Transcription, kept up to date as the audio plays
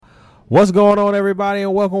What's going on, everybody,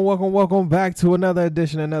 and welcome back to another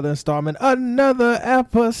edition, another installment, another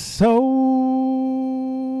episode.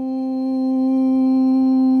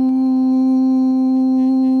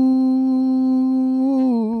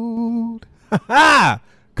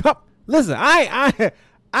 Come, listen, I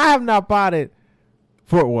have not potted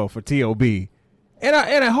for T.O.B. in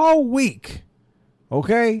a whole week.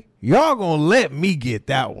 Okay, y'all gonna let me get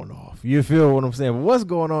that one off. You feel what I'm saying? But what's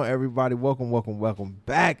going on, everybody? Welcome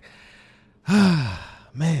back.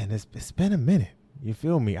 Man, it's been a minute. You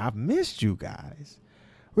feel me? I've missed you guys.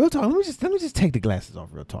 Real talk. Let me just take the glasses off.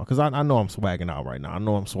 Real talk, because I know I'm swagging out right now. I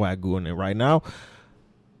know I'm swag-gooing it right now.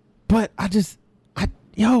 But it's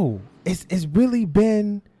really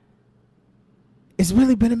been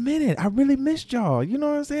a minute. I really missed y'all. You know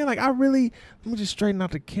what I'm saying? Like let me just straighten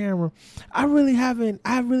out the camera. I really have not,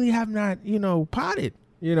 potted.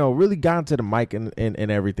 Really gotten to the mic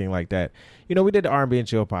and everything like that. We did the R&B and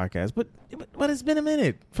Chill podcast, but it's been a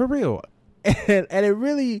minute for real. And it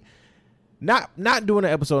really not doing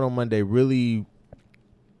an episode on Monday really,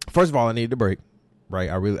 first of all, I needed a break, right?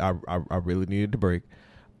 I really needed a break.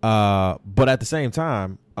 But at the same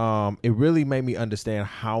time, it really made me understand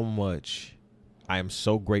how much I am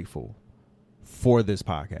so grateful for this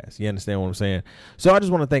podcast. You understand what I'm saying? So I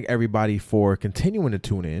just want to thank everybody for continuing to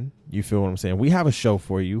tune in. You feel what I'm saying? We have a show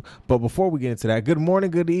for you. But before we get into that, good morning,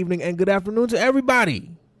 good evening, and good afternoon to everybody.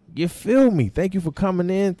 You feel me? Thank you for coming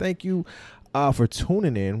in. Thank you for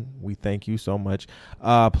tuning in. We thank you so much.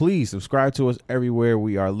 Please subscribe to us everywhere.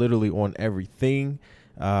 We are literally on everything.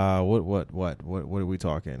 What are we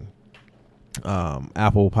talking?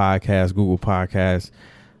 Apple Podcasts, Google Podcasts,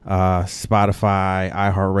 Spotify,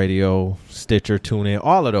 iHeartRadio, Stitcher, TuneIn,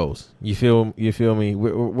 all of those. You feel me?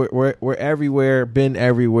 We're everywhere, been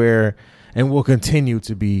everywhere, and will continue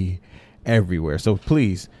to be everywhere. So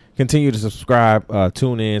please continue to subscribe,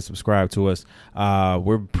 tune in, subscribe to us.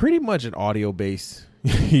 We're pretty much an audio based,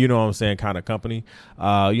 you know what I'm saying, kind of company.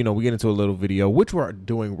 We get into a little video, which we're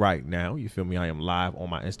doing right now. You feel me? I am live on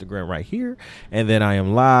my Instagram right here, and then I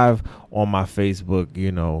am live on my Facebook,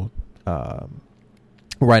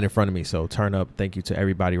 right in front of me. So turn up. Thank you to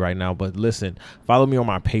everybody right now. But listen, follow me on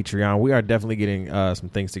my Patreon. We are definitely getting some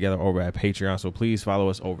things together over at Patreon. So please follow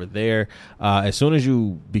us over there. As soon as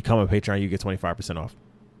you become a Patreon, you get 25% off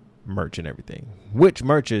merch and everything, which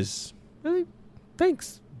merch is really,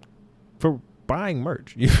 thanks for buying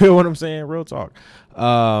merch. You feel what I'm saying? Real talk.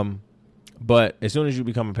 But as soon as you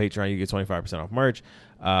become a Patreon, you get 25% off merch.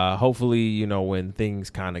 Hopefully, when things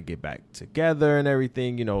kind of get back together and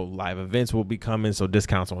everything, live events will be coming. So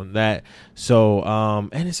discounts on that. So,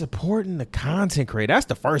 and it's supporting the content creator. That's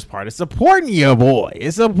the first part. It's supporting your boy.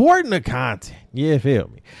 It's supporting the content. You feel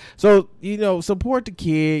me? So, support the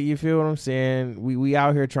kid. You feel what I'm saying? We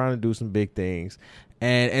out here trying to do some big things.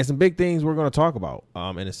 And some big things we're going to talk about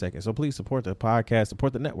in a second. So please support the podcast,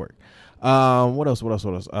 support the network. What else?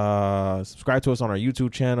 Subscribe to us on our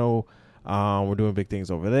YouTube channel. We're doing big things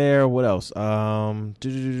over there. What else? Follow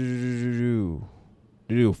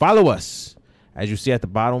us. As you see at the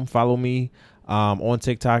bottom, follow me on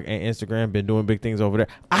TikTok and Instagram. Been doing big things over there.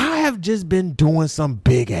 I have just been doing some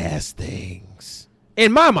big ass things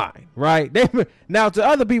in my mind, right? Now to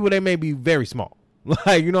other people, they may be very small.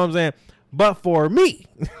 Like, you know what I'm saying? But for me,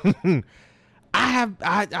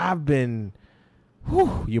 I've been,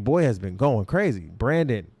 your boy has been going crazy.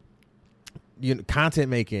 Brandon, content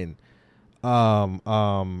making,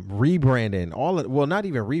 rebranding, not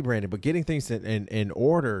even rebranding, but getting things in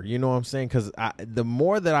order. You know what I'm saying? Because the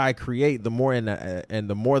more that I create, the more and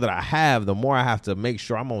the more that I have, the more I have to make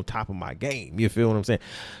sure I'm on top of my game. You feel what I'm saying?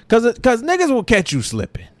 Because niggas will catch you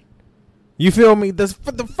slipping. You feel me? The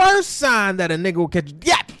first sign that a nigga will catch you,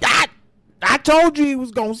 I told you he was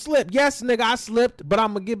gonna slip. Yes, nigga, I slipped, but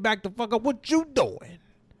I'm gonna get back the fuck up. What you doing?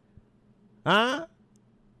 Huh?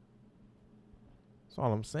 That's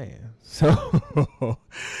all I'm saying. So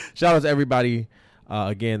shout out to everybody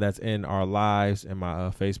again that's in our lives, in my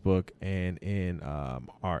Facebook and in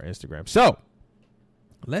our Instagram. So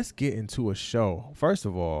let's get into a show. First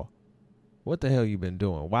of all, what the hell you been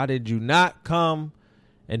doing? Why did you not come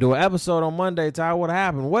and do an episode on Monday? Ty, what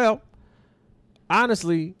happened? Well,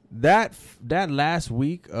 honestly, that last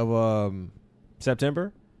week of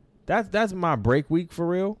September, that's my break week for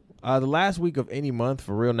real. The last week of any month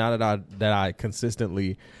for real. Now that I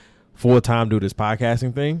consistently full time do this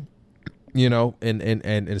podcasting thing,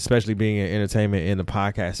 and especially being in entertainment in the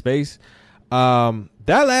podcast space, that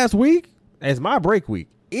last week is my break week.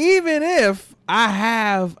 Even if I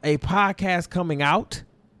have a podcast coming out,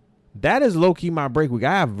 that is low key my break week.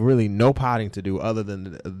 I have really no potting to do other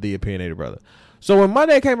than the Opinionated Brother. So when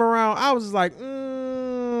Monday came around, I was just like,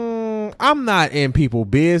 I'm not in people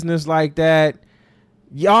business like that.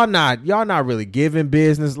 Y'all not really giving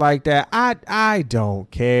business like that. I don't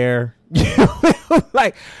care.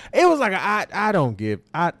 Like, it was like, I don't give,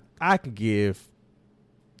 I could give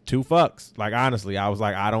two fucks. Like, honestly, I was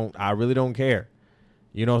like, I really don't care.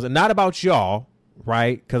 You know, not about y'all,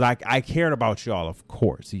 right? Because I cared about y'all, of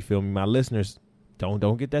course. You feel me? My listeners,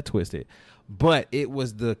 don't get that twisted. But it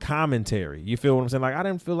was the commentary. You feel what I'm saying? Like, I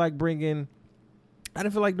didn't feel like doing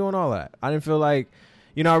all that. I didn't feel like,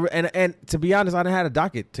 you know, and to be honest, I didn't have a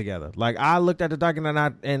docket together. Like, I looked at the docket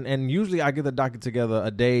and usually I get the docket together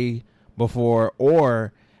a day before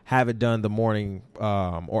or have it done the morning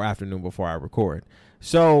or afternoon before I record.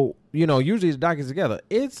 So, you know, usually the docket's together.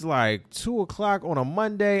 It's like 2:00 on a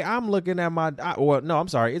Monday. I'm looking at it's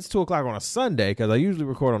 2:00 on a Sunday because I usually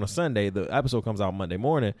record on a Sunday. The episode comes out Monday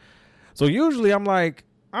morning. So usually I'm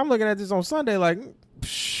looking at this on Sunday like,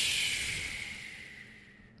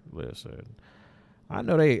 listen, I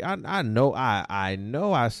know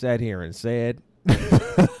I sat here and said,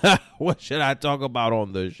 what should I talk about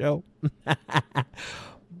on the show?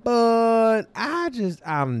 But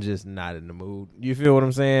I'm just not in the mood. You feel what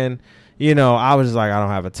I'm saying? You know, I was just like, I don't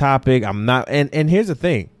have a topic. I'm not. And here's the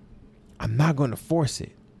thing. I'm not going to force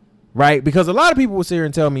it. Right? Because a lot of people will sit here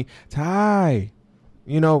and tell me, Ty,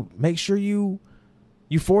 you know, make sure you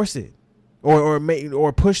force it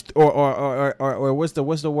or push or what's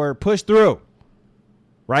the word? Push through.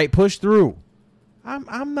 Right? Push through.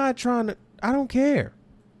 I'm not trying to. I don't care.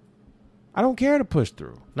 I don't care to push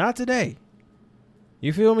through. Not today.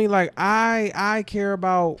 You feel me? Like, I care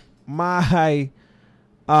about my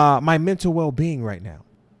mental well-being right now.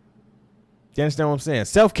 You understand what I'm saying?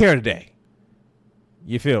 Self-care today.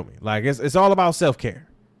 You feel me? Like, it's all about self-care.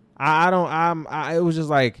 It was just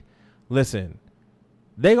like, listen,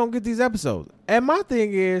 they gonna get these episodes. And my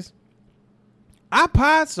thing is, I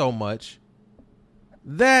pod so much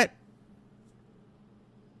that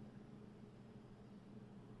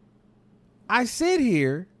I sit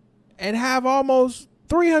here and have almost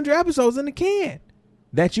 300 episodes in the can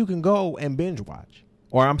that you can go and binge watch.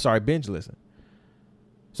 Or binge listen.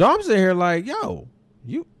 So I'm sitting here like, yo,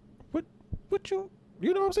 you know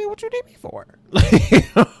what I'm saying? What you need me for?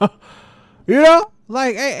 You know?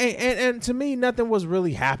 Like, and to me, nothing was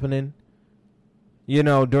really happening, you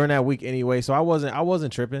know, during that week anyway. So I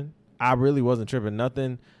wasn't tripping. I really wasn't tripping.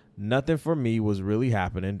 Nothing for me was really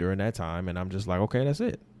happening during that time. And I'm just like, okay, that's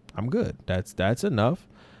it. I'm good. That's enough.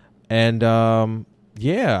 And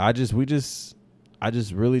yeah, I just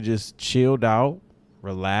really just chilled out,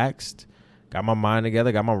 relaxed, got my mind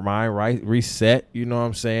together, got my mind right, reset. You know what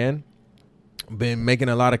I'm saying? Been making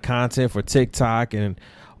a lot of content for TikTok and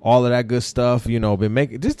all of that good stuff. You know, been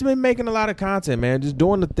making a lot of content, man. Just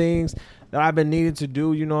doing the things that I've been needing to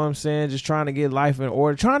do. You know what I'm saying? Just trying to get life in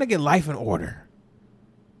order.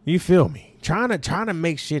 You feel me? Trying to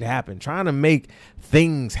make shit happen. Trying to make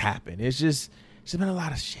things happen. It's been a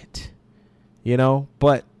lot of shit, you know,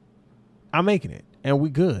 but I'm making it and we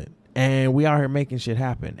good and we out here making shit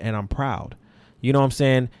happen and I'm proud. You know what I'm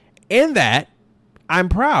saying? In that, I'm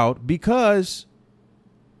proud because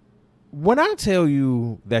when I tell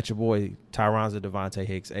you that your boy Tyronza Devontae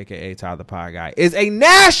Hicks, a.k.a. Ty the Pod Guy, is a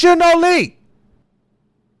nationally,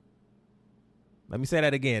 let me say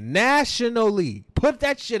that again, nationally, put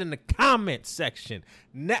that shit in the comment section,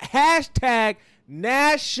 hashtag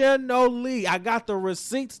nationally, I got the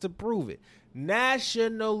receipts to prove it,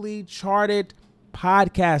 nationally charted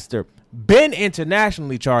podcaster, been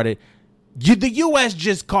internationally charted, the U.S.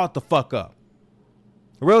 just caught the fuck up.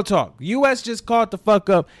 Real talk. U.S. just caught the fuck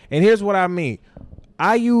up. And here's what I mean.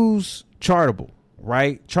 I use Chartable,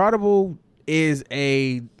 right? Chartable is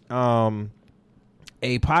a podcast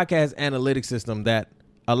analytics system that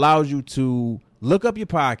allows you to look up your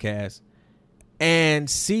podcast and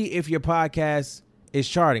see if your podcast is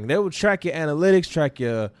charting. They will track your analytics, track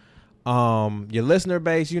your listener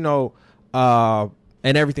base, you know,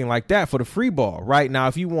 and everything like that for the free ball. Right now,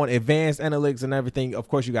 if you want advanced analytics and everything, of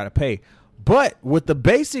course you got to pay. But with the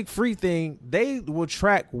basic free thing, they will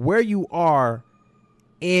track where you are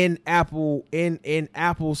in Apple, in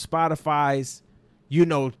Apple, Spotify's, you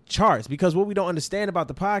know, charts. Because what we don't understand about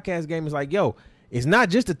the podcast game is like, yo, it's not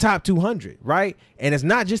just the top 200, right? And it's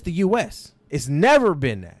not just the U.S. It's never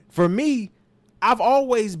been that. For me, I've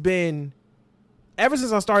always been, ever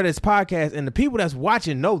since I started this podcast, and the people that's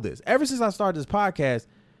watching know this, ever since I started this podcast,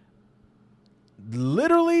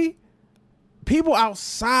 literally, people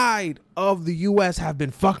outside of the U.S. have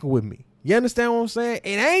been fucking with me. You understand what I'm saying?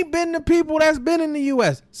 It ain't been the people that's been in the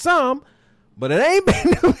U.S. Some, but it ain't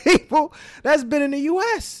been the people that's been in the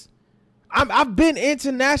U.S. I've been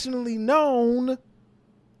internationally known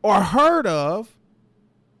or heard of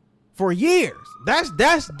for years. That's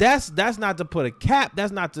not to put a cap.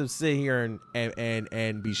 That's not to sit here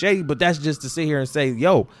and be shady, but that's just to sit here and say,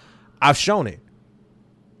 yo, I've shown it.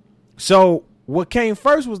 So what came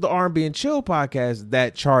first was the R&B and Chill podcast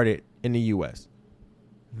that charted in the U.S.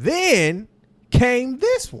 Then came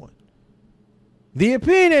this one. The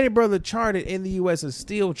Opinionated Brother charted in the U.S. is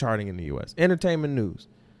still charting in the U.S. Entertainment news.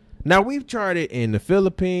 Now, we've charted in the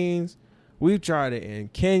Philippines. We've charted in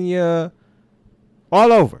Kenya.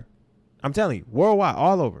 All over. I'm telling you, worldwide,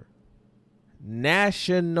 all over.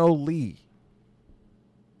 Nationally.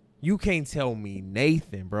 You can't tell me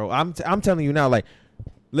Nathan, bro. I'm telling you now, like,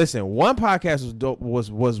 listen, one podcast was dope,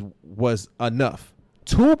 was enough.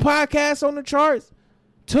 2 podcasts on the charts?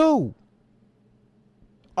 2.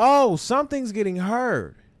 Oh, something's getting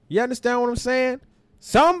heard. You understand what I'm saying?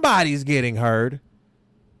 Somebody's getting heard.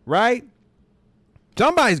 Right?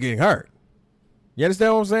 Somebody's getting heard. You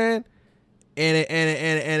understand what I'm saying? And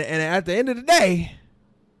at the end of the day,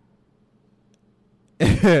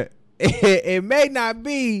 it may not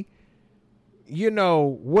be,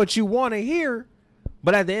 what you want to hear,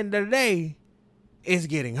 but at the end of the day, it's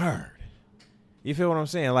getting heard. You feel what I'm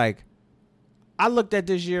saying? Like, I looked at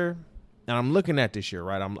this year, and I'm looking at this year,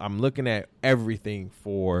 right? I'm looking at everything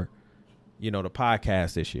for, the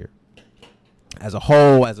podcast this year. As a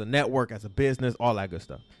whole, as a network, as a business, all that good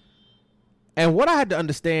stuff. And what I had to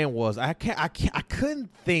understand was I couldn't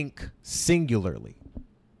think singularly,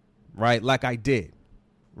 right? Like I did,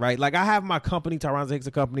 right? Like I have my company, Tyron's Hicks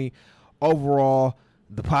Company, overall,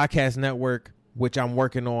 the podcast network, which I'm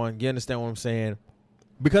working on. You understand what I'm saying?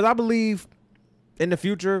 Because I believe in the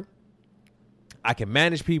future, I can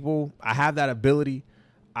manage people. I have that ability.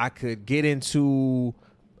 I could get into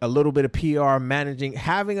a little bit of PR, managing,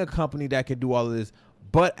 having a company that could do all of this.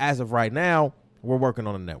 But as of right now, we're working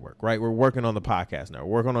on a network, right? We're working on the podcast now.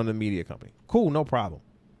 We're working on the media company. Cool, no problem.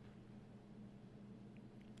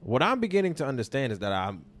 What I'm beginning to understand is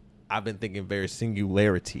that I've been thinking very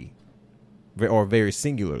singularly,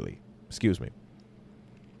 excuse me.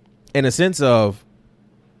 In a sense of,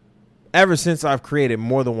 ever since I've created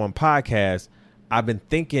more than one podcast, I've been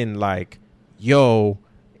thinking like, yo,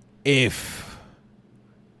 if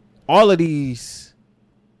all of these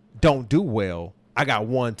don't do well, I got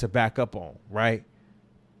one to back up on, right?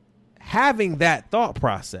 Having that thought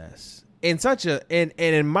process in such a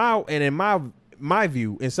in my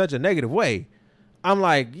view, in such a negative way, I'm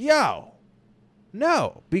like, yo,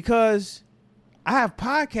 no, because I have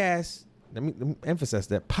podcasts. Let me emphasize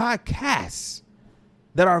that, podcasts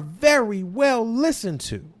that are very well listened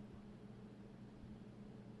to.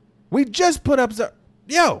 We just put up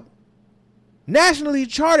nationally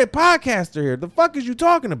charted podcaster here. The fuck is you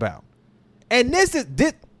talking about? And this,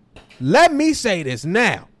 let me say this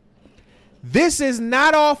now. This is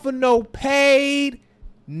not off of no paid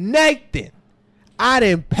Nathan. I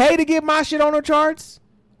didn't pay to get my shit on the charts.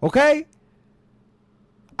 Okay?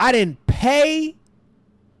 I didn't pay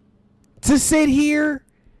to sit here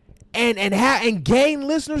and gain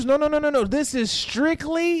listeners. No. This is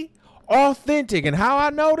strictly authentic. And how I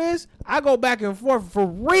know this, I go back and forth for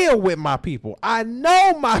real with my people. I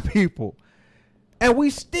know my people. And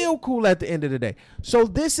we still cool at the end of the day. So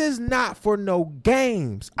this is not for no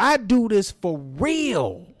games. I do this for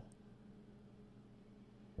real.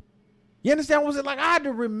 You understand what I'm saying? Like, I had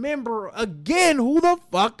to remember again who the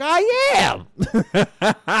fuck I am.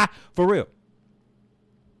 For real.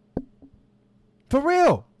 For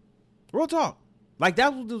real. Real talk. Like,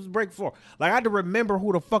 that's what this was break for. Like, I had to remember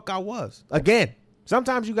who the fuck I was. Again,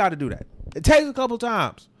 sometimes you got to do that. It takes a couple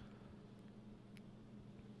times.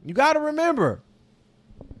 You got to remember.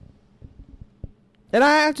 And I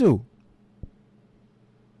had to.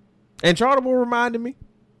 And Chartable reminded me.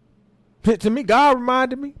 To me, God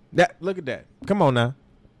reminded me. Look at that. Come on now.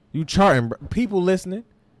 You charting, bro. People listening.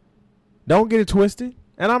 Don't get it twisted.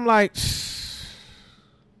 And I'm like,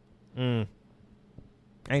 ain't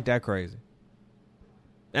that crazy?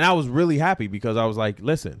 And I was really happy because I was like,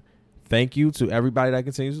 listen, thank you to everybody that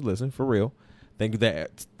continues to listen, for real. Thank you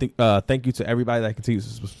to everybody that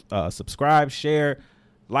continues to subscribe, share,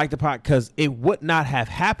 like the pod, because it would not have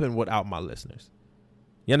happened without my listeners.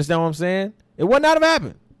 You understand what I'm saying? It would not have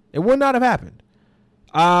happened. It would not have happened.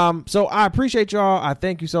 So I appreciate y'all. I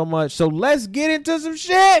thank you so much. So let's get into some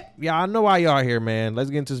shit. Yeah, I know why y'all here, man. Let's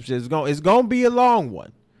get into some shit. It's gonna be a long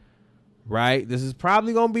one, right? This is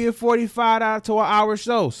probably gonna be a 45 to an hour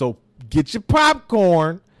show. So get your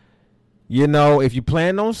popcorn. You know, if you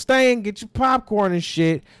plan on staying, get your popcorn and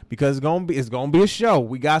shit, because it's gonna be a show.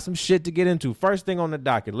 We got some shit to get into. First thing on the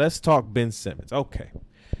docket, let's talk Ben Simmons. Okay.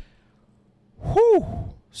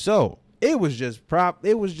 Whew. So It was just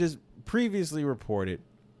previously reported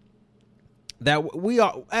that we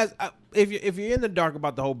are, if you're in the dark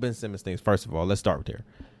about the whole Ben Simmons things, first of all, let's start there.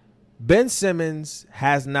 Ben Simmons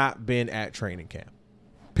has not been at training camp.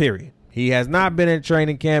 Period. He has not been at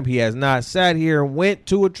training camp. He has not sat here and went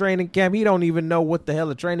to a training camp. He don't even know what the hell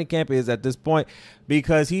a training camp is at this point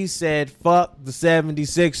because he said, fuck the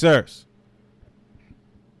 76ers.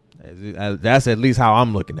 That's at least how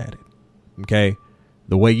I'm looking at it. Okay?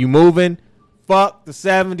 The way you moving, fuck the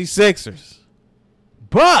 76ers.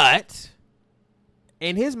 But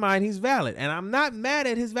in his mind, he's valid. And I'm not mad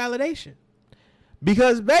at his validation.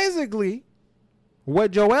 Because basically,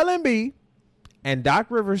 what Joel Embiid and Doc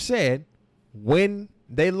Rivers said when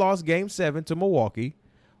they lost Game 7 to Milwaukee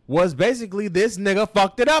was basically, this nigga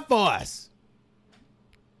fucked it up for us.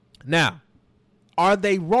 Now, are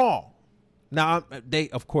they wrong? Now, they,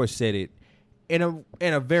 of course, said it in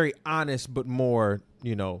a very honest but more,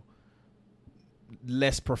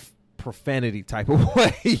 less profanity type of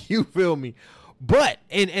way. You feel me? But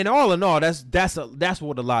in all, that's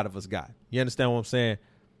what a lot of us got. You understand what I'm saying?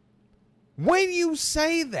 When you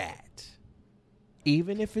say that,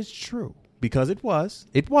 even if it's true, because it was,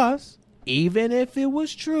 even if it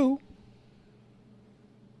was true,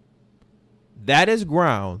 that is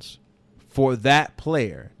grounds for that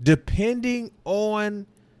player, depending on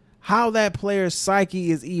how that player's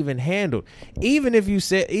psyche is even handled. Even if you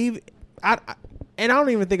said, I don't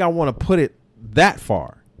even think I want to put it that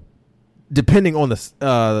far, depending on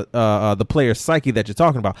the player's psyche that you're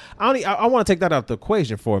talking about. I want to take that out of the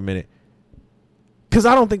equation for a minute, because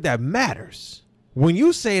I don't think that matters. When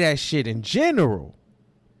you say that shit in general,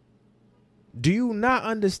 do you not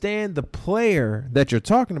understand the player that you're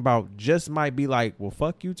talking about just might be like, well,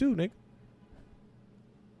 fuck you too, nigga.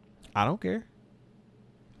 I don't care.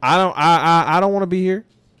 I don't want to be here.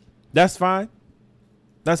 That's fine.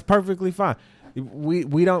 That's perfectly fine.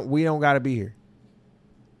 We don't gotta be here.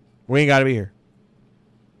 We ain't gotta be here.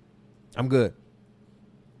 I'm good.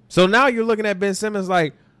 So now you're looking at Ben Simmons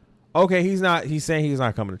like, okay, he's saying he's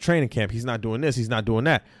not coming to training camp. He's not doing this. He's not doing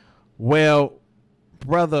that. Well,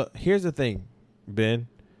 brother, here's the thing, Ben.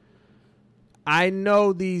 I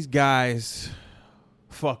know these guys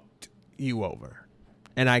fucked you over,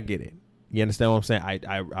 and I get it. You understand what I'm saying?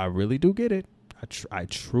 I really do get it. I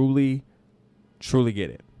truly get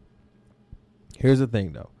it. Here's the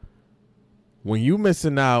thing, though. When you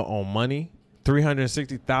missing out on money,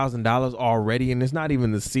 $360,000 already, and it's not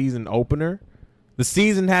even the season opener. The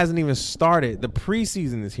season hasn't even started. The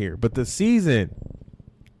preseason is here, but the season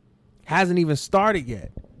hasn't even started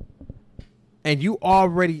yet. And you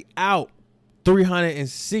already out over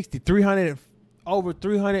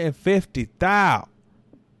 350,000.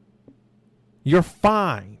 You're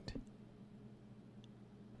fined.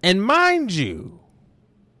 And mind you,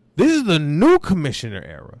 this is the new commissioner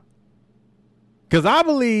era. Because I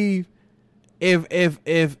believe if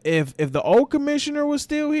the old commissioner was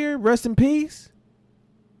still here, rest in peace,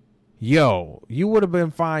 yo, you would have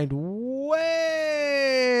been fined way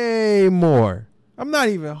more. I'm not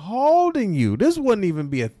even holding you. This wouldn't even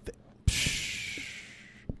be a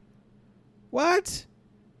What?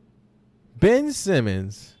 Ben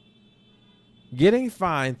Simmons getting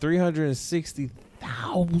fined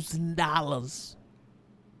 $360,000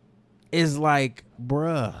 is like,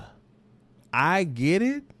 bruh, I get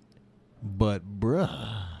it, but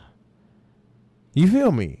bruh, you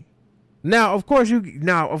feel me? Now, of course, to an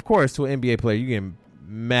NBA player, you getting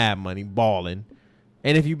mad money, balling.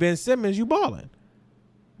 And if you Ben Simmons, you balling.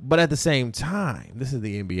 But at the same time, this is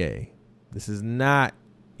the NBA. This is not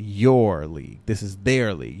your league. This is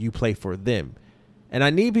their league. You play for them. And I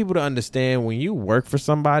need people to understand, when you work for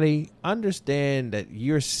somebody, understand that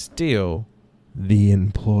you're still the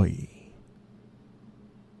employee.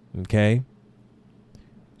 Okay?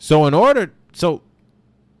 So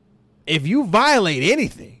if you violate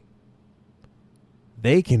anything,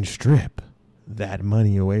 they can strip that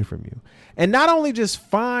money away from you. And not only just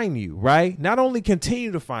fine you, right? Not only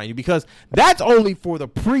continue to fine you, because that's only for the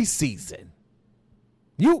preseason.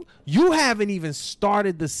 You haven't even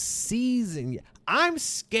started the season yet. I'm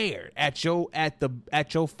scared at your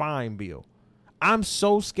fine bill. I'm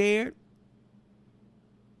so scared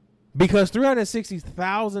because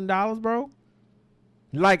 $360,000, bro.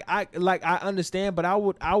 Like I understand, but I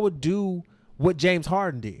would do what James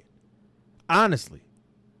Harden did. Honestly,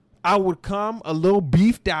 I would come a little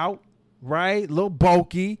beefed out, right? A little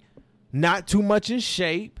bulky, not too much in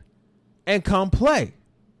shape, and come play.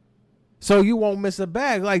 So you won't miss a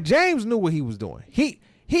bag. Like James knew what he was doing. He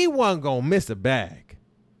wasn't gonna miss a bag.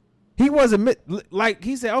 He wasn't like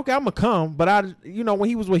he said, okay, I'm gonna come. But when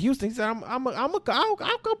he was with Houston, he said, I'll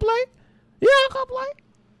come play. Yeah, I'll come play.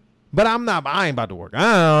 But I ain't about to work.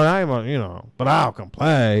 I ain't, but I'll come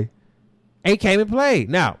play. And he came and played.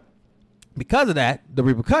 Now, because of that, the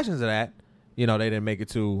repercussions of that, they didn't make it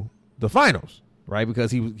to the finals, right? Because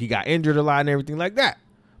he got injured a lot and everything like that.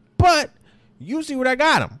 But you see what I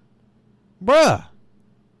got him. Bruh,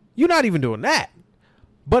 you're not even doing that.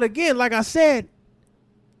 But again, like I said,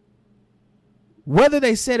 whether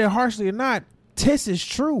they said it harshly or not, this is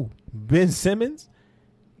true. Ben Simmons,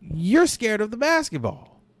 you're scared of the basketball.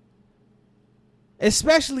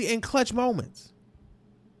 Especially in clutch moments.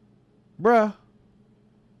 Bruh.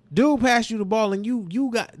 Dude passed you the ball and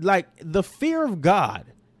you got like the fear of God.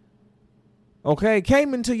 Okay,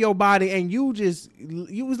 came into your body and you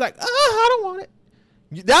was like, I don't want it.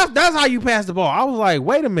 That's how you pass the ball. I was like,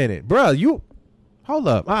 wait a minute, bruh, hold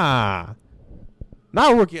up. Not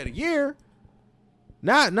rookie of the year.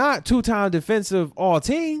 Not two-time defensive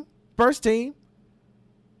all-team, first team.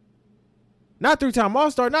 Not three-time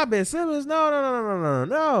All-Star, not Ben Simmons.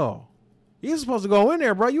 No. You're supposed to go in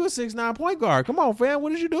there, bro. You a 6'9" point guard. Come on, fam.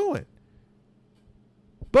 What is you doing?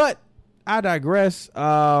 But I digress.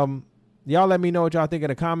 Y'all let me know what y'all think in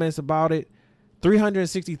the comments about it.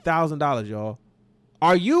 $360,000, y'all.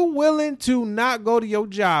 Are you willing to not go to your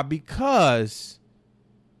job because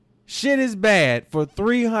shit is bad for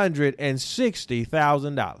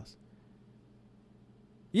 $360,000?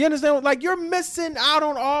 You understand? Like, you're missing out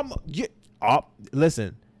on all...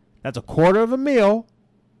 listen, that's $250,000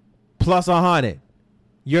 plus $100,000.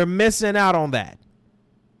 You're missing out on that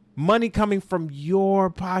money coming from your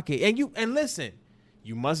pocket. And listen,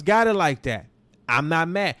 you must got it like that. I'm not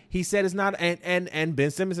mad. He said it's not, and Ben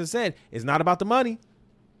Simmons has said it's not about the money.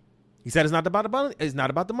 He said it's not about the money. It's not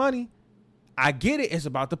about the money. I get it. It's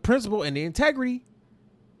about the principle and the integrity.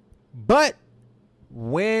 But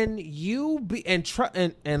when you be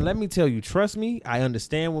and let me tell you, trust me, I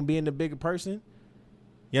understand when being the bigger person.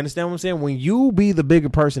 You understand what I'm saying? When you be the bigger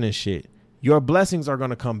person and shit, your blessings are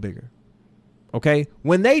gonna come bigger. Okay?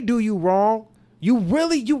 When they do you wrong, you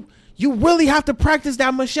really have to practice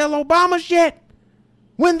that Michelle Obama shit.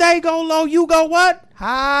 When they go low, you go what?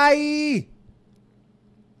 High.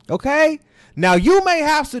 Okay? Now you may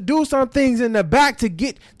have to do some things in the back to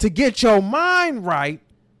get your mind right.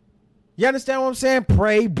 You understand what I'm saying?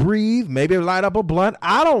 Pray, breathe, maybe light up a blunt.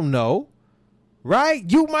 I don't know. Right?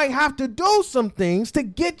 You might have to do some things to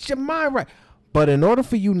get your mind right. But in order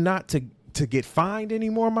for you not to get fined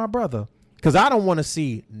anymore, my brother, because I don't want to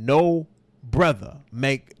see no brother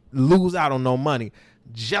lose out on no money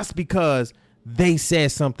just because they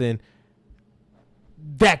said something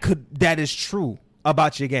that is true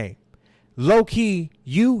about your game. Low key,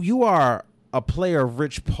 you are a player of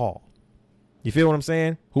Rich Paul. You feel what I'm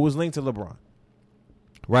saying? Who was linked to LeBron.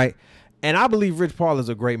 Right? And I believe Rich Paul is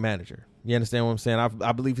a great manager. You understand what I'm saying?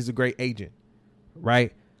 I believe he's a great agent.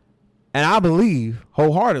 Right? And I believe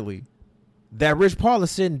wholeheartedly that Rich Paul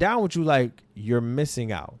is sitting down with you like, you're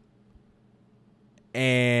missing out.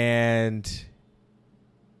 And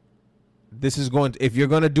if you're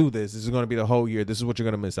going to do this is going to be the whole year. This is what you're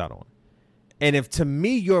going to miss out on. And if to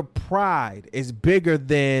me your pride is bigger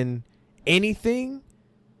than anything,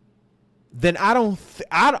 then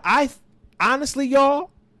I honestly,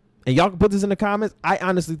 y'all, and y'all can put this in the comments, I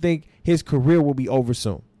honestly think his career will be over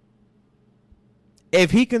soon.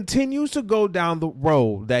 If he continues to go down the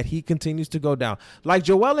road that he continues to go down, like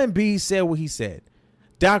Joel Embiid said what he said,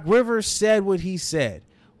 Doc Rivers said what he said.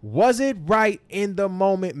 Was it right in the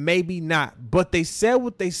moment? Maybe not. But they said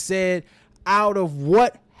what they said out of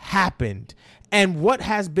what happened and what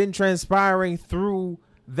has been transpiring through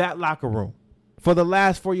that locker room for the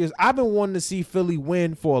last 4 years. I've been wanting to see Philly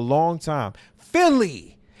win for a long time.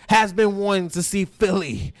 Philly has been wanting to see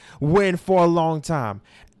Philly win for a long time.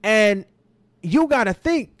 And you got to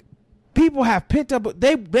think, people have pent up.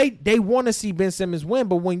 They want to see Ben Simmons win.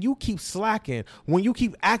 But when you keep slacking, when you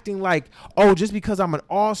keep acting like, oh, just because I'm an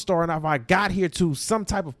all-star and if I got here to some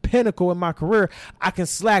type of pinnacle in my career, I can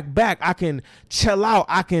slack back. I can chill out.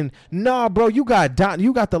 Bro, you got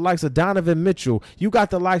the likes of Donovan Mitchell. You got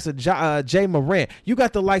the likes of Jay Morant. You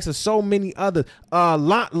got the likes of so many others.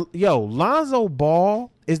 Lonzo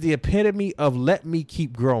Ball is the epitome of let me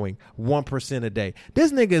keep growing 1% a day.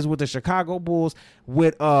 This nigga is with the Chicago Bulls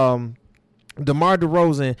with DeMar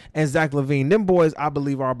DeRozan and Zach LaVine. Them boys, I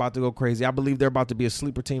believe, are about to go crazy. I believe they're about to be a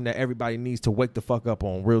sleeper team that everybody needs to wake the fuck up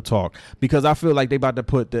on. Real talk, because I feel like they about to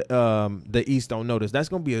put the East on notice. That's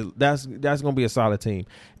gonna be a solid team.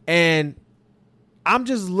 And I'm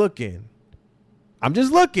just looking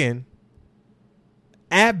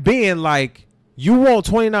at being like, you want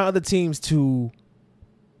 29 other teams to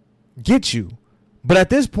get you, but at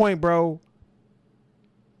this point, bro,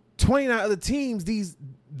 29 other teams,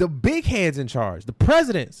 the big heads in charge, the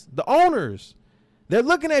presidents, the owners, they're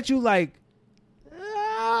looking at you like,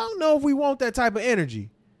 I don't know if we want that type of energy.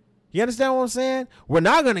 You understand what I'm saying? We're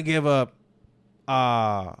not going to give up.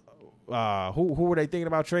 Who were they thinking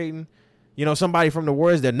about trading? Somebody from the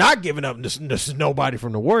Warriors. They're not giving up this nobody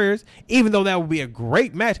from the Warriors, even though that would be a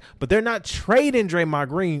great match. But they're not trading Draymond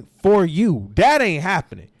Green for you. That ain't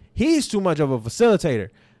happening. He's too much of a facilitator.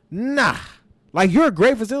 Nah. Like, you're a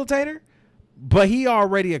great facilitator, but he's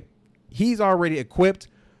already equipped,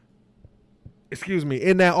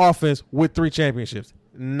 in that offense with 3 championships.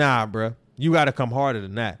 Nah, bro. You got to come harder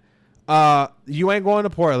than that. You ain't going to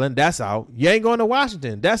Portland. That's out. You ain't going to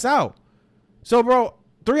Washington. That's out. So, bro,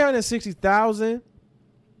 360,000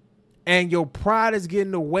 and your pride is getting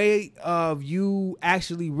in the way of you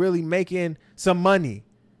actually really making some money.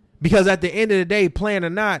 Because at the end of the day, playing or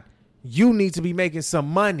not, you need to be making some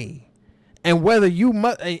money. And whether you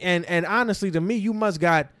must, and honestly, to me, you must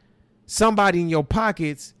got somebody in your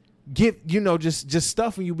pockets just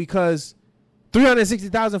stuffing you, because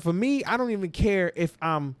 360,000 for me, I don't even care if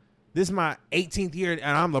this is my 18th year and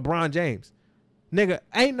I'm LeBron James. Nigga,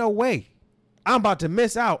 ain't no way I'm about to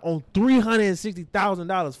miss out on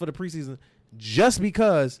 $360,000 for the preseason just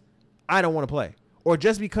because I don't want to play, or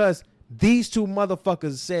just because these 2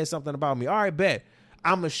 motherfuckers said something about me. All right, bet.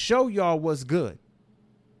 I'm going to show y'all what's good.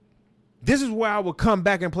 This is where I will come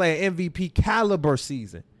back and play an MVP caliber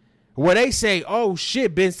season, where they say, oh,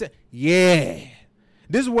 shit, Ben. Yeah.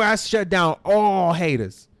 This is where I shut down all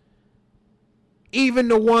haters, even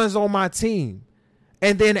the ones on my team.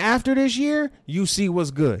 And then after this year, you see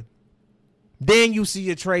what's good. Then you see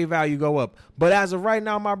your trade value go up. But as of right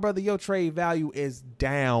now, my brother, your trade value is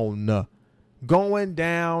down. Going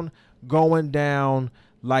down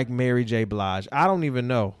like Mary J. Blige. I don't even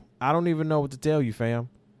know what to tell you, fam.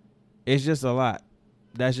 It's just a lot.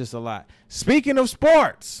 That's just a lot. Speaking of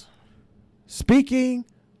sports,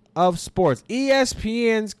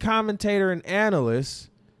 ESPN's commentator and analyst,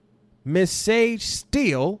 Miss Sage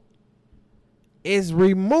Steele, is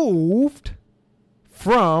removed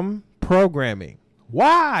from programming.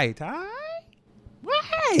 Why, Ty?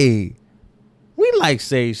 Why? We like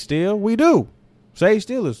Sage Steele. We do. Sage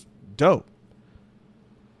Steele is dope.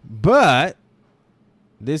 But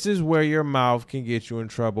this is where your mouth can get you in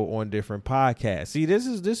trouble on different podcasts. See, this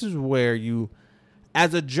is where you,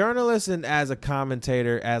 as a journalist and as a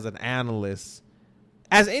commentator, as an analyst,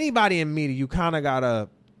 as anybody in media, you kind of gotta,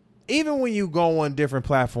 even when you go on different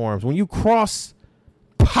platforms, when you cross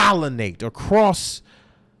pollinate or cross,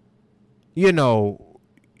 you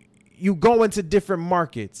go into different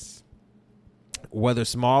markets, whether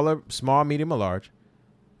small, medium, or large,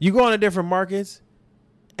 you go into different markets.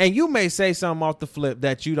 And you may say something off the flip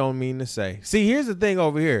that you don't mean to say. See, here's the thing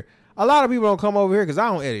over here. A lot of people don't come over here because I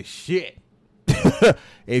don't edit shit.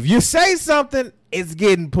 If you say something, it's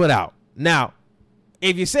getting put out. Now,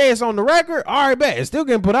 if you say it's on the record, all right, bet. It's still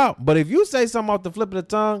getting put out. But if you say something off the flip of the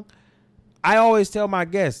tongue, I always tell my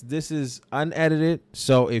guests, this is unedited.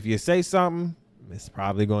 So if you say something, it's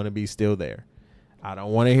probably going to be still there. I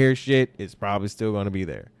don't want to hear shit. It's probably still going to be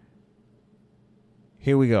there.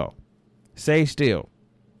 Here we go. Sage Steele.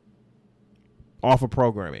 Off of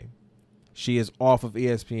programming. She is off of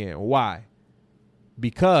ESPN. Why?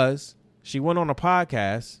 Because she went on a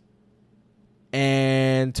podcast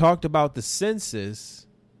and talked about the census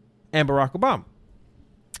and Barack Obama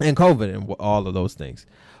and COVID and all of those things.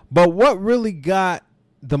 But what really got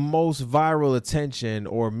the most viral attention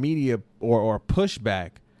or media or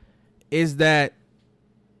pushback is that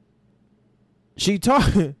she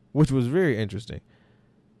talked, which was very interesting.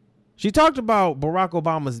 She talked about Barack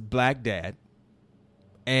Obama's black dad,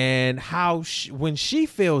 and how when she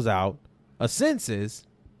fills out a census,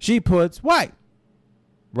 she puts white,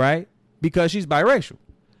 right? Because she's biracial.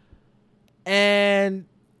 And,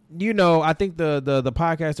 I think the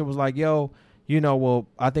podcaster was like, yo, well,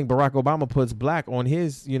 I think Barack Obama puts black on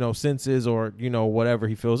his, census or, whatever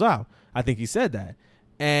he fills out. I think he said that.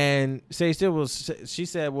 And she said,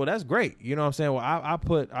 well, that's great. You know what I'm saying? Well,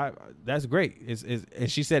 that's great.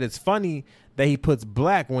 And she said, it's funny that he puts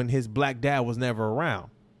black when his black dad was never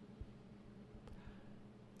around.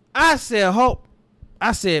 I said,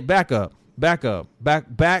 back up, back it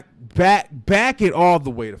all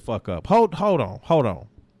the way the fuck up. Hold on.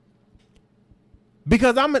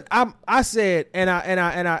 Because I said, and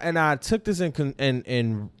I took this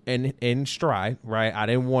in stride, right? I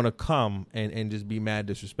didn't want to come and just be mad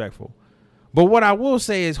disrespectful. But what I will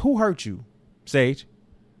say is, who hurt you, Sage?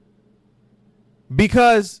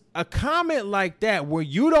 Because a comment like that, where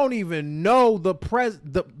you don't even know the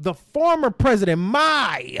former president,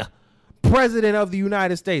 my president of the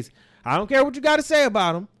United States. I don't care what you got to say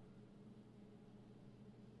about him.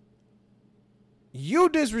 You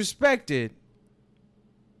disrespected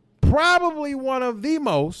probably one of the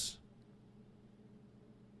most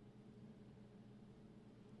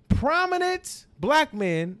prominent black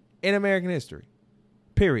men in American history.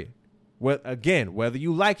 Period. Again, whether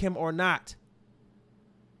you like him or not.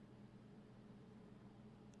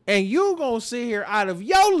 And you gonna sit here out of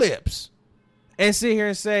your lips and sit here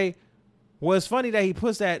and say, well, it's funny that he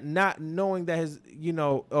puts that not knowing that his,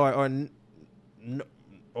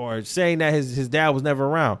 or saying that his dad was never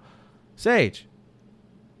around. Sage,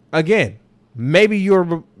 again, maybe you're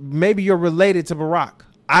related to Barack.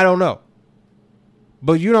 I don't know.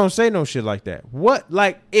 But you don't say no shit like that. What?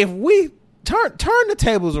 Like, if we turn the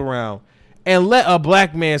tables around and let a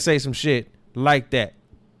black man say some shit like that.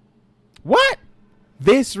 What?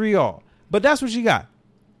 Vitriol. But that's what she got.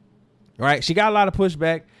 Right? She got a lot of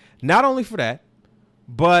pushback, not only for that,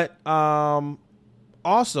 but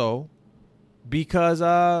also because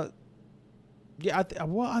I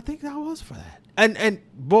think that was for that.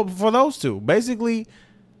 But for those two, basically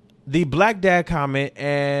the black dad comment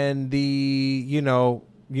and the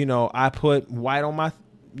I put white on my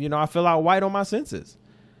I fill out white on my census.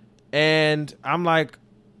 And I'm like,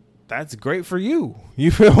 that's great for you.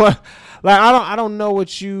 You feel what? Like, I don't know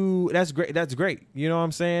what you, that's great. That's great. You know what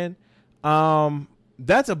I'm saying?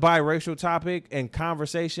 That's a biracial topic and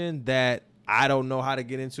conversation that I don't know how to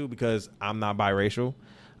get into because I'm not biracial.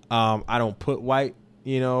 I don't put white,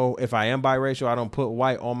 if I am biracial, I don't put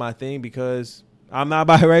white on my thing because I'm not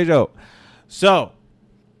biracial. So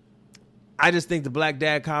I just think the black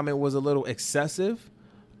dad comment was a little excessive.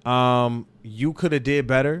 You could have did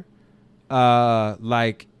better.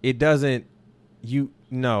 Like, it doesn't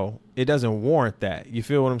warrant that. You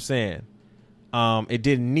feel what I'm saying? It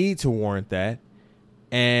didn't need to warrant that.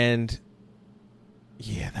 And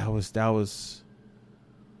yeah, that was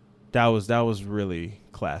really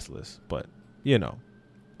classless, but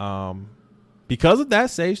because of that,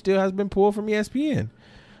 Sage still has been pulled from ESPN,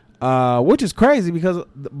 which is crazy because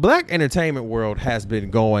the black entertainment world has been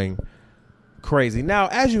going crazy. Now,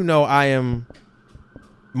 as you know, I am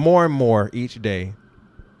more and more each day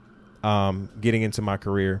getting into my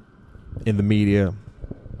career in the media,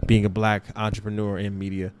 being a black entrepreneur in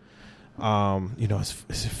media. It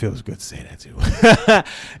feels good to say that too.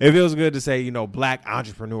 It feels good to say, black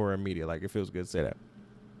entrepreneur in media. Like, it feels good to say that.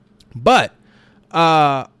 But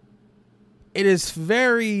it is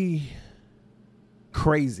very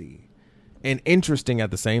crazy and interesting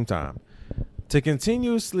at the same time to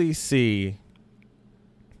continuously see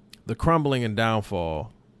the crumbling and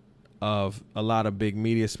downfall of a lot of big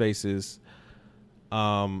media spaces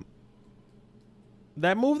that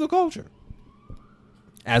move the culture.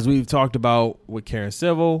 As we've talked about with Karen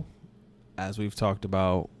Civil, as we've talked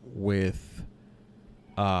about with,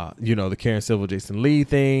 the Karen Civil, Jason Lee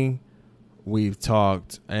thing, we've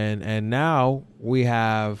talked, and now we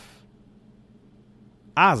have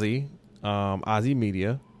Ozzy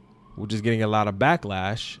Media, which is getting a lot of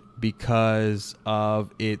backlash because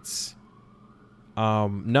of its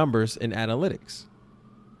numbers in analytics.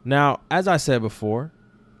 Now, as I said before,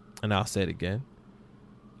 and I'll say it again,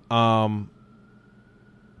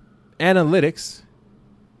 analytics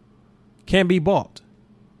can be bought.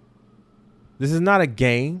 This is not a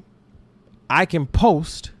game. I can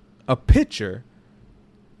post a picture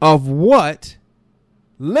of what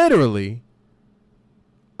literally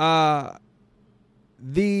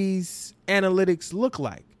these analytics look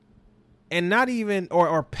like, and not even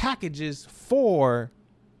or packages for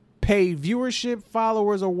paid viewership,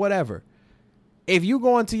 followers, or whatever. If you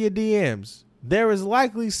go into your DMs, there is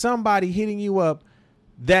likely somebody hitting you up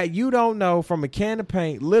that you don't know from a can of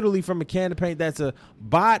paint, literally from a can of paint, that's a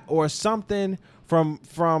bot or something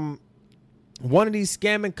from one of these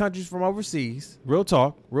scamming countries from overseas. Real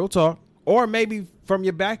talk. Or maybe from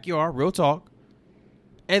your backyard. Real talk.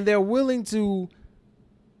 And they're willing to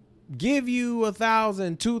give you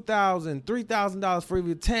 $1,000, $2,000, $3,000 for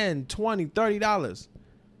even $10, $20, $30.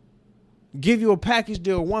 Give you a package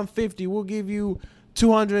deal, $150. We'll give you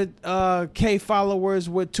 200K followers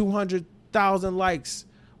with 200,000 likes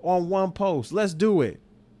on one post. Let's do it.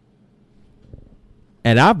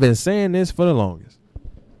 And I've been saying this for the longest.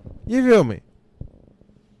 You feel me?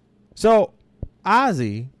 So,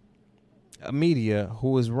 Ozzy Media,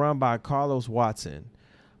 who is run by Carlos Watson,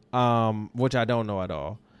 which I don't know at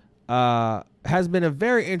all, has been a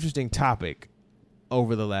very interesting topic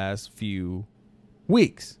over the last few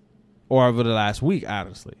weeks, or over the last week,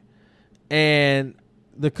 honestly. And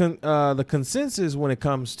the consensus when it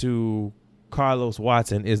comes to Carlos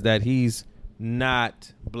Watson is that he's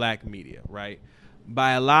not black media, right?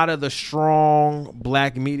 By a lot of the strong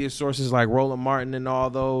black media sources like Roland Martin and all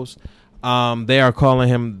those, they are calling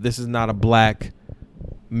him, this is not a black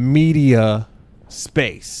media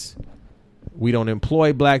space. We don't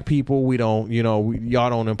employ black people. We don't, y'all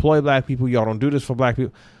don't employ black people. Y'all don't do this for black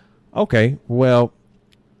people. Okay, well,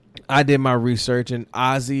 I did my research, and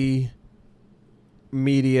Aussie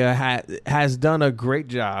media has done a great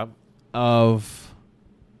job of,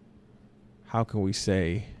 how can we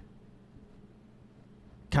say,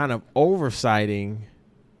 kind of oversighting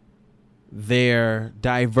their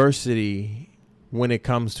diversity when it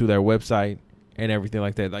comes to their website and everything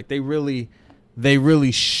like that. Like they really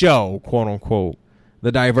show, quote unquote,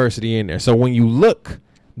 the diversity in there. So when you look,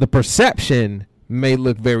 the perception may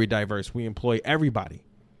look very diverse. We employ everybody.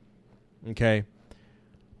 Okay.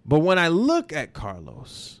 But when I look at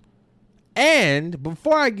Carlos, and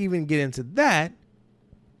before I even get into that,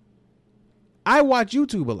 I watch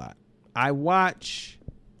YouTube a lot. I watch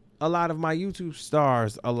a lot of my YouTube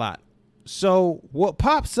stars a lot. So what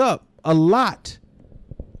pops up a lot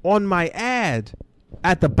on my ad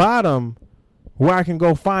at the bottom where I can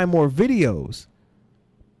go find more videos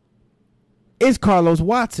is Carlos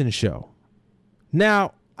Watson show.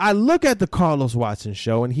 Now, I look at the Carlos Watson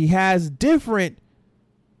show and he has different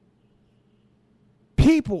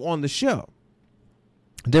people on the show,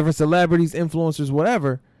 different celebrities, influencers,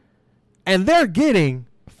 whatever, and they're getting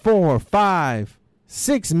 4, 5,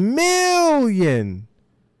 6 million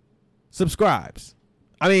subscribes.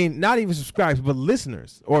 I mean, not even subscribes, but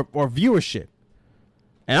listeners or viewership.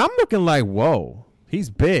 And I'm looking like, whoa, he's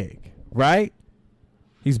big, right?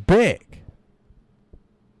 He's big.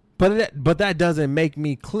 But that doesn't make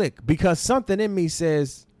me click, because something in me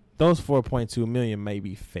says those 4.2 million may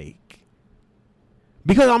be fake.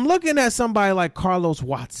 Because I'm looking at somebody like Carlos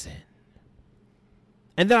Watson.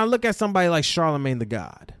 And then I look at somebody like Charlamagne the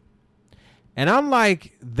God. And I'm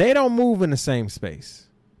like, they don't move in the same space.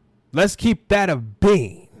 Let's keep that a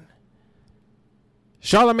bean.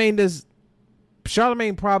 Charlamagne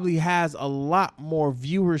probably has a lot more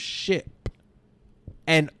viewership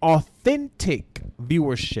and authentic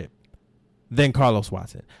viewership than Carlos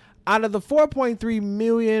Watson. Out of the 4.3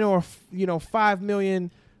 million or 5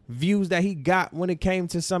 million views that he got when it came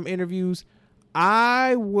to some interviews,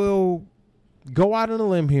 I will go out on a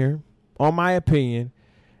limb here on my opinion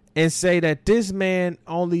and say that this man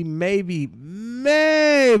only maybe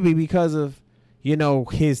because of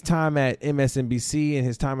his time at MSNBC and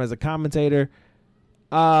his time as a commentator,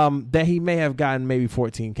 that he may have gotten maybe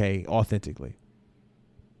 14K authentically.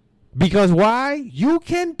 Because why? You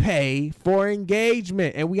can pay for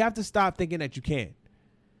engagement, and we have to stop thinking that you can't.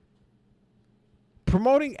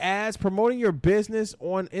 Promoting ads, promoting your business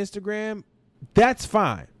on Instagram, that's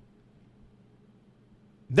fine.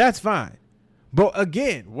 That's fine. But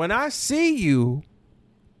again, when I see you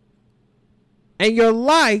and your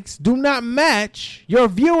likes do not match, your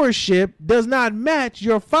viewership does not match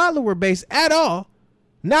your follower base at all,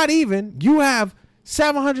 not even, you have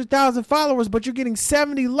 700,000 followers, but you're getting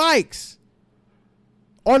 70 likes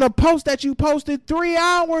on a post that you posted 3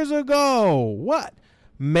 hours ago. What?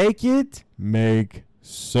 Make it make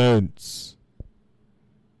sense.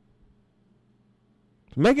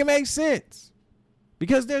 Make it make sense.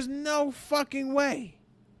 Because there's no fucking way.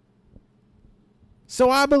 So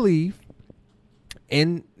I believe,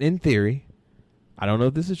 in theory, I don't know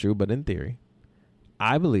if this is true, but in theory,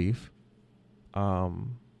 I believe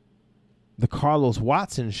the Carlos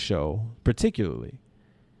Watson show, particularly,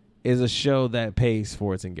 is a show that pays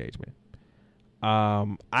for its engagement.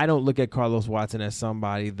 I don't look at Carlos Watson as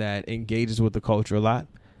somebody that engages with the culture a lot,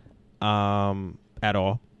 at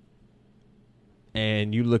all.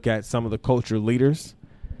 And you look at some of the culture leaders,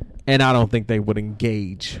 and I don't think they would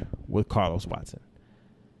engage with Carlos Watson.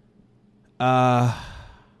 I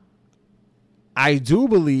do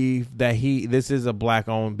believe that this is a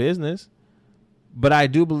black-owned business. But I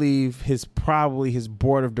do believe his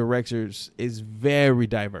board of directors is very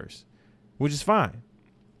diverse, which is fine.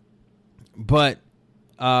 But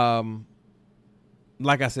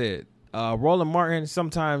like I said, Roland Martin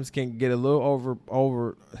sometimes can get a little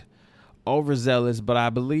overzealous, but I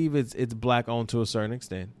believe it's black owned to a certain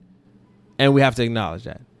extent, and we have to acknowledge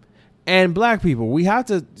that. And black people, we have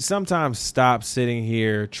to sometimes stop sitting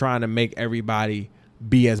here trying to make everybody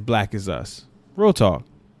be as black as us. Real talk.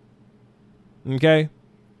 Okay.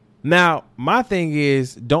 Now, my thing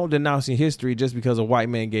is, don't denounce your history just because a white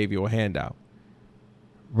man gave you a handout.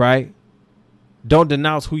 Right? Don't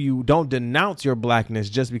denounce your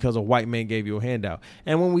blackness just because a white man gave you a handout.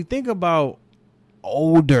 And when we think about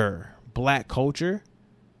older black culture,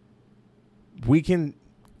 we can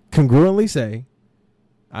congruently say,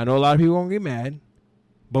 I know a lot of people won't get mad,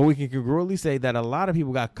 but we can congruently say that a lot of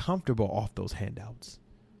people got comfortable off those handouts.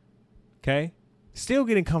 Okay? Still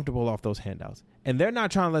getting comfortable off those handouts. And they're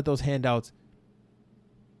not trying to let those handouts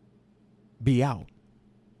be out.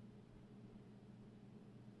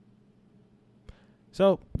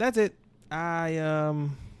 So that's it.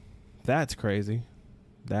 That's crazy.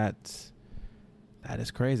 That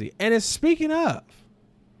is crazy. And it's speaking of,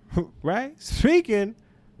 right? Speaking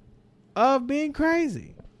of being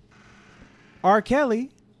crazy, R.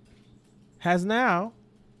 Kelly has now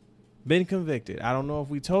been convicted. I don't know if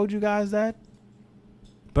we told you guys that,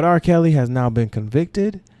 but R. Kelly has now been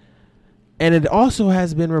convicted. And it also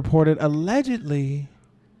has been reported allegedly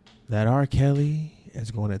that R. Kelly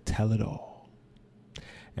is going to tell it all.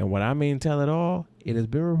 And when I mean tell it all, it has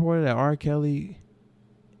been reported that R. Kelly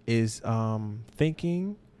is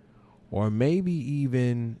thinking or maybe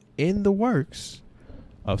even in the works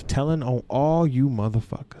of telling on all you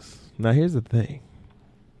motherfuckers. Now, here's the thing.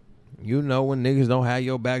 You know when niggas don't have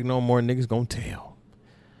your back no more, niggas gonna tell.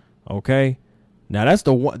 Okay? Now, that's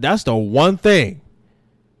the one thing.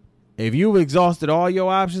 If you've exhausted all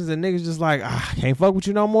your options and niggas just like, can't fuck with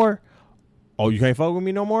you no more. Oh, you can't fuck with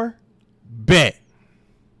me no more? Bet.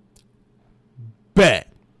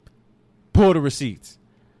 Pull the receipts.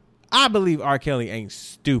 I believe R. Kelly ain't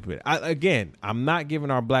stupid. I'm not giving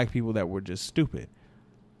our black people that we're just stupid.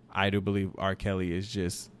 I do believe R. Kelly is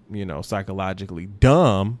just, psychologically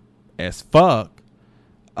dumb as fuck.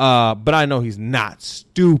 But I know he's not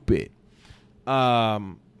stupid.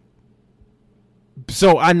 So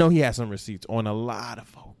I know he has some receipts on a lot of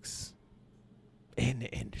folks in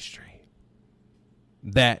the industry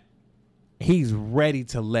that he's ready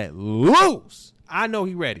to let loose. I know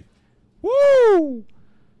he ready. Woo!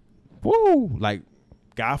 Like,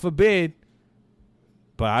 God forbid,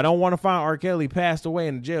 but I don't want to find R. Kelly passed away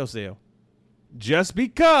in a jail cell just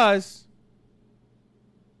because,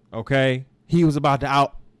 okay, he was about to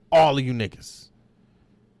out all of you niggas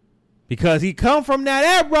because he come from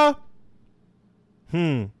that era.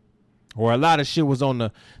 Or a lot of shit was on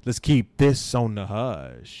the, let's keep this on the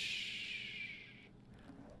hush.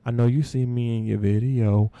 I know you see me in your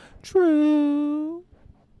video. True.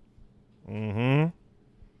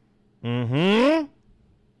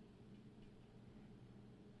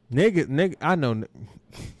 Nigga, I know.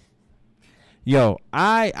 Yo,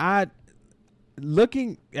 I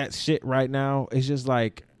looking at shit right now, it's just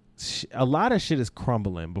like a lot of shit is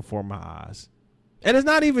crumbling before my eyes. And it's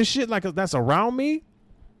not even shit like that's around me,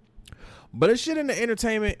 but it's shit in the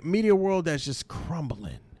entertainment media world that's just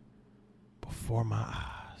crumbling before my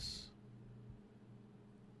eyes.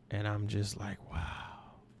 And I'm just like, wow.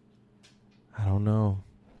 I don't know.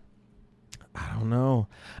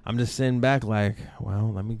 I'm just sitting back like,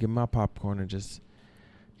 well, let me get my popcorn and just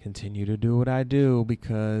continue to do what I do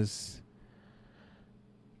because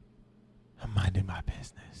I'm minding my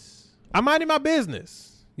business. And that's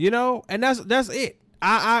it.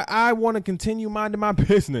 I want to continue minding my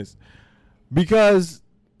business because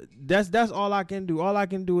that's all I can do. All I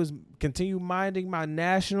can do is continue minding my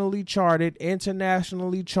nationally charted,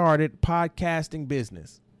 internationally charted podcasting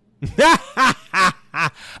business.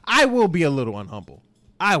 I will be a little unhumble.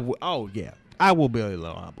 I will be a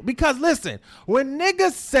little humble. Because listen, when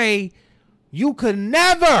niggas say you could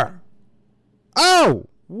never,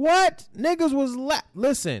 what? Niggas was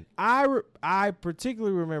listen, I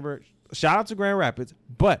particularly remember, shout out to Grand Rapids,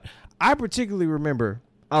 but I particularly remember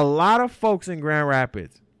a lot of folks in Grand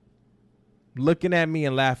Rapids looking at me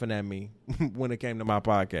and laughing at me when it came to my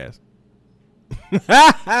podcast.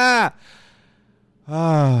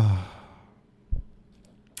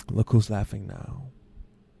 Look who's laughing now.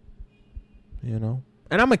 And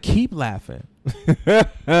I'm going to keep laughing.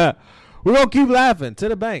 We're going to keep laughing to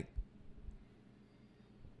the bank.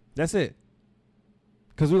 That's it.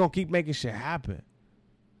 Because we're going to keep making shit happen.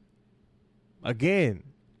 Again,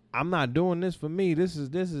 I'm not doing this for me. This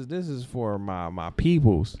is for my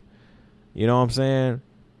peoples. You know what I'm saying?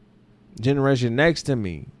 Generation next to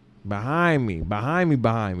me. Behind me.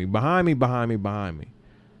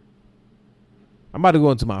 I'm about to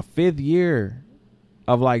go into my 5th year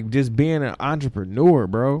of like just being an entrepreneur,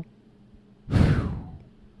 bro. A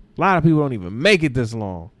lot of people don't even make it this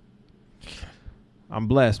long. I'm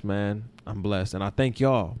blessed, man. I'm blessed. And I thank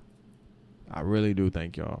y'all. I really do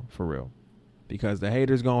thank y'all, for real. Because the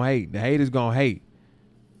haters gonna hate.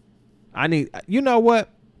 You know what?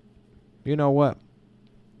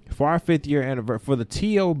 For our 5th year anniversary, for the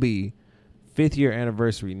T.O.B. 5th year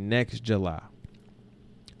anniversary next July,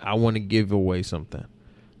 I want to give away something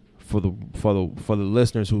for the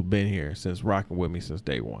listeners who've been here since rocking with me since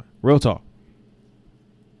day one. Real talk.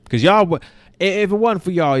 Because y'all, if it wasn't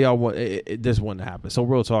for y'all this wouldn't happen. So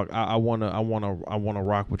real talk, I wanna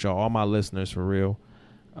rock with y'all, all my listeners for real.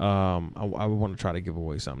 I want to try to give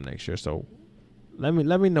away something next year. So let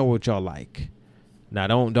me know what y'all like. Now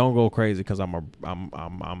don't go crazy because I'm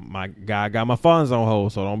my guy. I got my funds on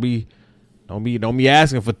hold, so don't be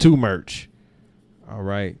asking for too merch. All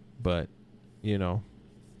right, but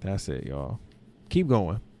that's it, y'all. Keep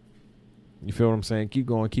going. You feel what I'm saying? Keep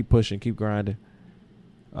going, keep pushing, keep grinding.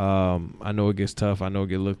 I know it gets tough. I know it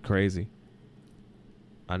get look crazy.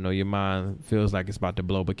 I know your mind feels like it's about to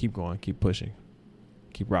blow, but keep going, keep pushing,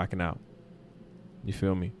 keep rocking out. You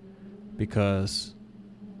feel me? Because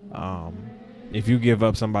if you give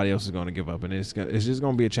up, somebody else is going to give up, and it's just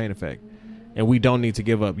going to be a chain effect. And we don't need to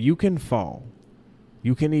give up. You can fall.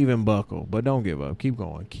 You can even buckle, but don't give up. Keep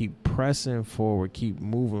going. Keep pressing forward. Keep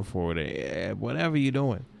moving forward. Whatever you're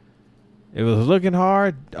doing. If it was looking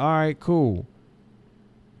hard, all right, cool.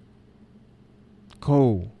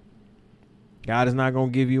 Cool. God is not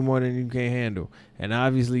going to give you more than you can handle. And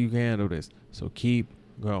obviously you can handle this. So keep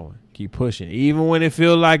going. Keep pushing. Even when it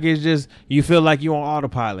feels like it's just, you feel like you're on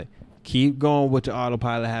autopilot. Keep going with your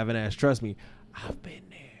autopilot having ass. Trust me, I've been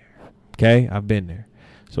there. Okay? I've been there.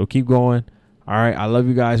 So keep going. All right. I love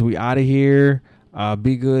you guys. We out of here.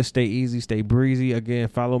 Be good. Stay easy. Stay breezy. Again,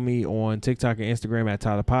 follow me on TikTok and Instagram at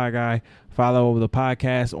Tyler Pie Guy. Follow the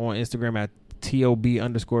podcast on Instagram at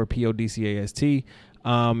TOB_PODCAST.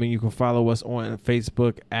 And you can follow us on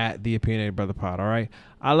Facebook at The Opinionated Brother Pod. All right.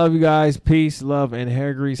 I love you guys. Peace, love, and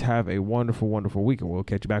hair grease. Have a wonderful, wonderful week. And we'll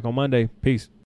catch you back on Monday. Peace.